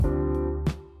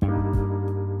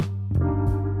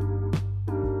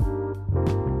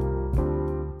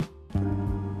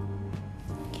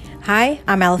Hai,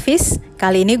 I'm Elvis.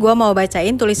 Kali ini gue mau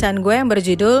bacain tulisan gue yang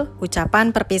berjudul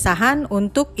Ucapan Perpisahan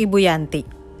untuk Ibu Yanti.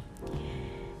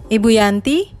 Ibu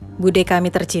Yanti, Bude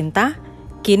kami tercinta,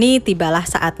 kini tibalah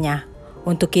saatnya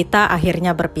untuk kita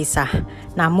akhirnya berpisah.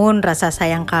 Namun rasa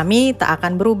sayang kami tak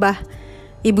akan berubah.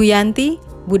 Ibu Yanti,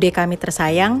 Bude kami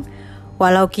tersayang,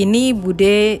 walau kini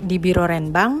Bude di Biro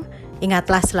Renbang,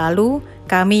 ingatlah selalu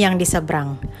kami yang di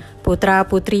seberang,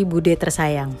 putra-putri Bude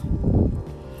tersayang.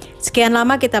 Sekian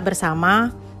lama kita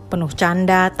bersama, penuh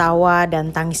canda, tawa,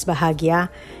 dan tangis bahagia.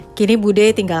 Kini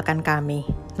Bude tinggalkan kami,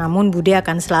 namun Bude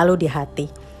akan selalu di hati.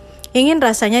 Ingin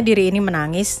rasanya diri ini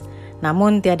menangis,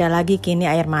 namun tiada lagi kini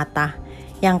air mata.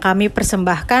 Yang kami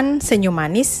persembahkan senyum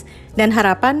manis dan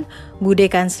harapan Bude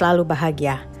kan selalu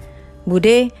bahagia.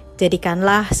 Bude,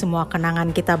 jadikanlah semua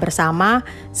kenangan kita bersama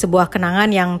sebuah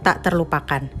kenangan yang tak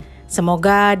terlupakan.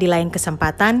 Semoga di lain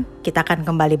kesempatan kita akan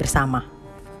kembali bersama.